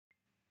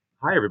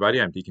Hi, everybody.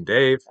 I'm Deacon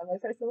Dave. I'm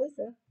Layperson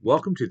Lisa.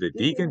 Welcome to the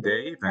Deacon Deacon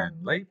Dave Dave and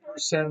and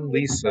Layperson Layperson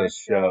Lisa Lisa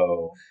show.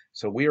 show.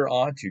 So, we are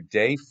on to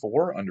day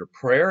 4 under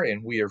prayer,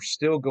 and we are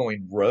still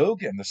going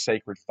rogue in the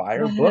Sacred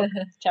Fire book.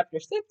 Chapter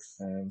 6.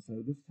 And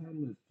so, this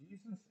title is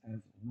Jesus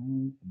as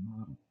Role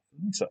Model.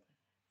 Lisa.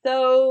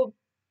 So,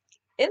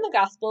 in the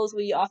Gospels,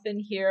 we often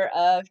hear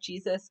of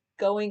Jesus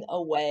going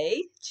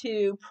away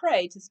to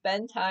pray, to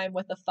spend time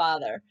with the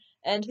Father.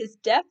 And his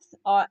depth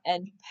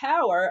and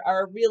power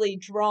are really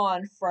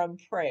drawn from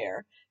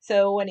prayer.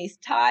 So, when he's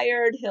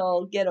tired,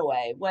 he'll get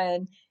away.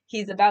 When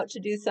he's about to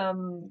do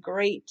some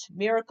great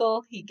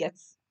miracle, he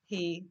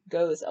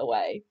goes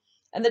away.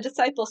 And the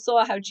disciples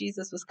saw how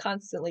Jesus was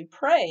constantly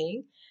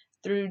praying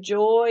through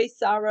joy,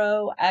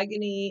 sorrow,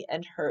 agony,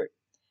 and hurt.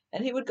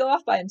 And he would go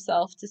off by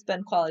himself to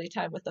spend quality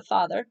time with the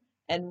Father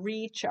and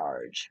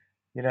recharge.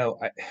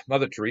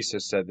 Mother Teresa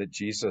said that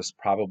Jesus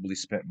probably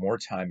spent more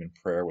time in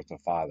prayer with the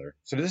Father.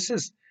 So, this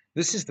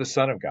is the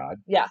Son of God,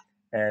 Yeah,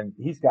 and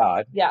he's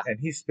God, yeah, and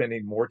he's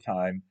spending more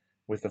time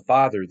with the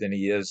Father than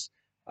he is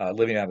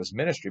living out his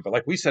ministry. But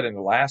like we said in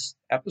the last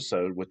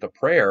episode with the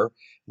prayer,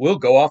 we'll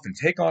go off and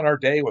take on our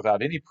day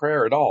without any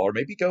prayer at all, or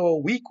maybe go a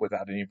week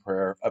without any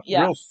prayer, a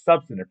yeah, real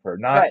substantive prayer,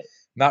 not right,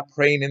 not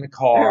praying in the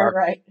car,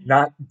 right.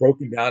 not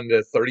broken down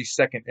into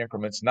 30-second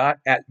increments, not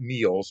at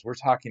meals. We're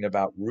talking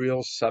about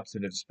real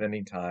substantive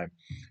spending time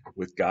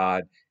with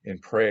God in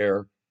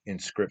prayer, in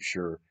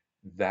scripture,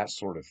 that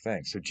sort of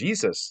thing. So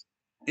Jesus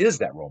is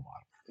that role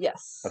model of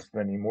Yes.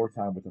 spending more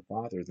time with the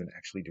Father than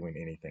actually doing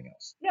anything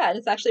else. Yeah, and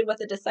it's actually what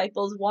the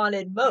disciples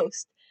wanted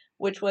most,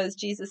 which was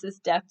Jesus's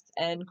depth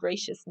and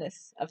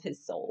graciousness of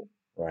his soul.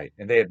 Right.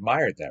 And they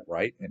admired that,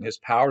 right? And Mhm. his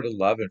power to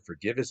love and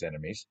forgive his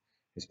enemies,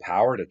 his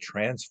power to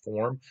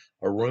transform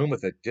a room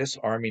with a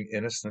disarming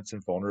innocence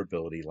and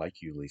vulnerability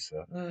like you,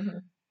 Lisa.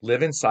 Mhm.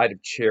 Live inside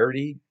of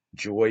charity,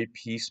 joy,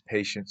 peace,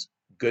 patience,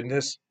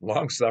 goodness,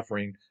 long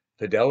suffering,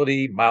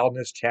 fidelity,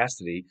 mildness,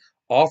 chastity,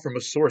 all from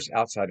a source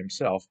outside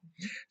himself.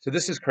 So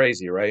this is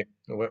crazy, right?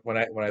 When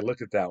I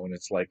look at that one,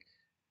 it's like,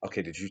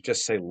 okay, did you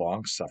just say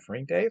long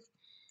suffering, Dave?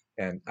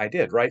 And I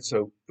did, right?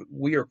 So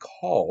we are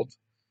called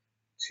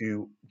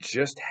to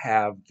just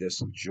have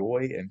this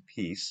joy and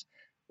peace,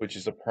 which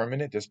is a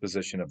permanent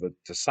disposition of a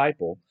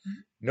disciple,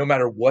 no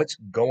matter what's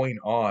going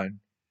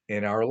on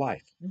in our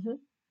life. Mhm.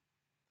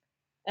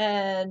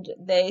 And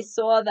they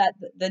saw that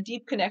the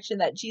deep connection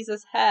that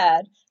Jesus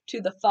had to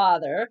the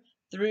Father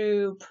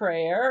through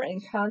prayer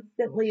and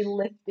constantly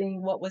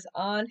lifting what was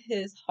on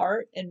his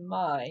heart and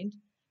mind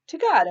to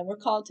God. And we're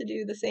called to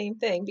do the same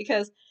thing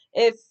because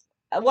if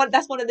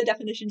that's one of the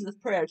definitions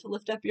of prayer, to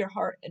lift up your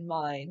heart and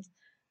mind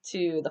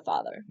to the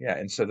Father. Yeah,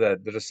 and so the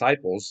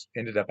disciples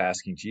ended up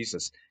asking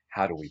Jesus,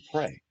 how do we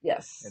pray? And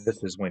Yes.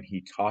 this is when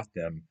he taught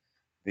them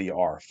the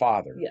Our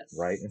Father,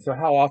 right? Yes. And so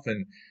how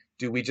often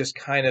do we just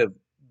kind of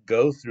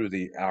go through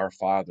the Our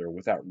Father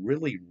without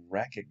really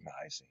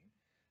recognizing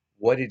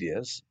what it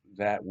is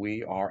that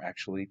we are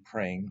actually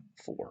praying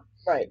for,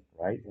 Right.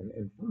 right?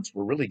 And first,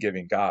 we're really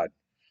giving God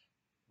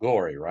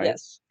glory, right?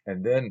 Yes.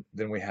 And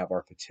then we have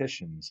our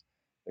petitions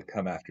that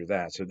come after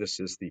that. So this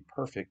is the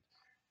perfect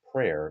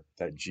prayer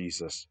that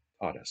Jesus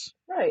taught us.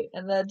 Right.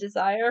 And the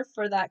desire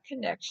for that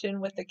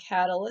connection with the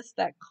catalyst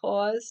that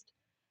caused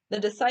the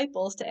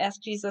disciples to ask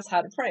Jesus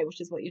how to pray,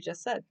 which is what you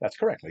just said. That's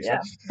correct, Lisa.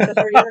 Yeah. Just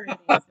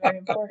reiterating, it's very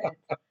important.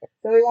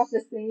 So we want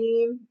the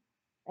same,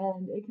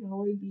 and it can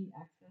only be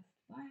accessed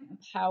by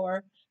a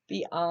power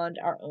beyond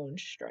our own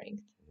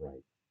strength.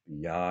 Right.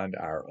 Beyond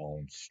our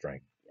own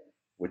strength,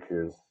 which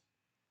is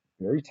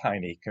very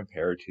tiny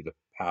compared to the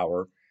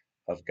power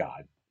of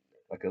God,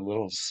 like a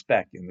little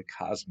speck in the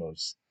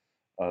cosmos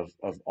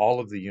of all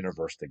of the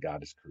universe that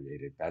God has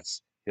created.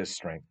 That's his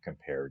strength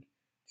compared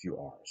to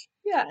ours.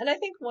 Yeah, and I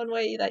think one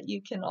way that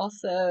you can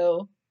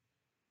also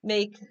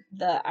make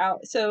the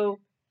out. So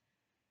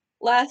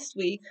last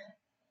week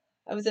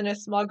I was in a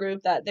small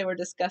group that they were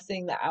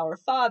discussing the Our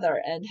Father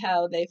and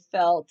how they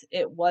felt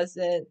it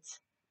wasn't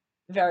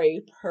very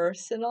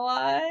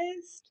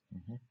personalized.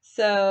 Mhm.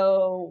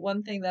 So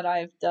one thing that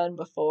I've done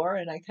before,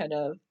 and I kind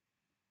of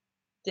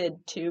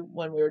did too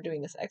when we were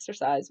doing this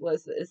exercise,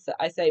 is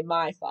I say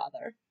my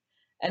father,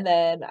 and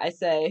then I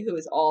say who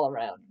is all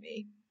around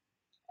me.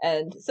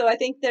 And so I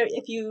think there,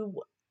 if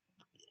you,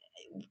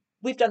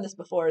 we've done this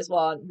before as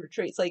well on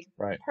retreats, like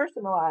Right.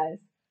 personalize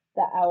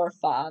the Our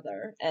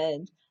Father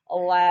and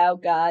allow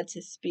God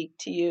to speak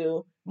to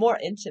you more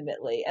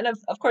intimately. And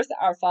of course, the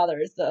Our Father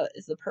is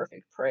the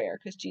perfect prayer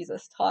because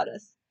Jesus taught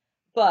us.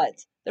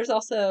 But there's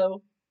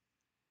also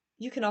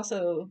you can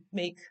also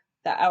make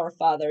the Our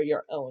Father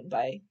your own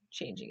by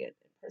changing it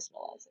and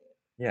personalizing it.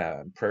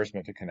 Yeah, prayer is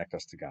meant to connect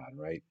us to God,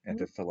 right? And Mhm.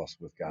 to fill us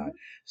with God. Mhm.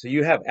 So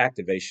you have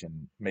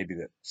activation maybe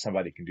that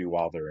somebody can do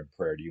while they're in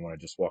prayer. Do you want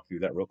to just walk through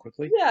that real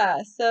quickly?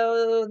 Yeah,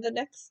 so the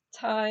next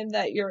time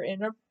that you're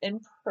in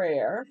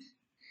prayer,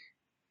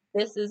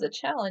 this is a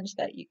challenge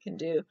that you can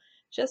do.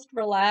 Just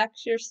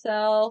relax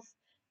yourself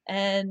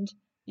and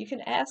you can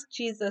ask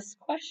Jesus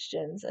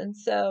questions. And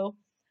so,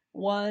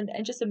 one,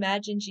 and just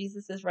imagine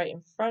Jesus is right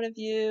in front of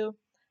you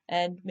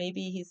and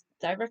maybe he's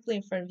directly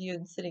in front of you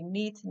and sitting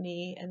knee to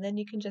knee, and then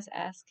you can just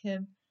ask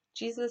him,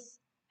 Jesus,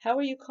 how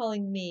are you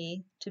calling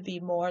me to be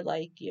more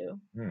like you?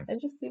 Hmm,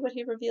 And just see what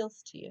he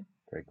reveals to you.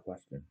 great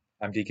question.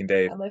 I'm Deacon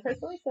Dave. I'm my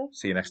person Lisa.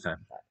 See you next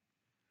time.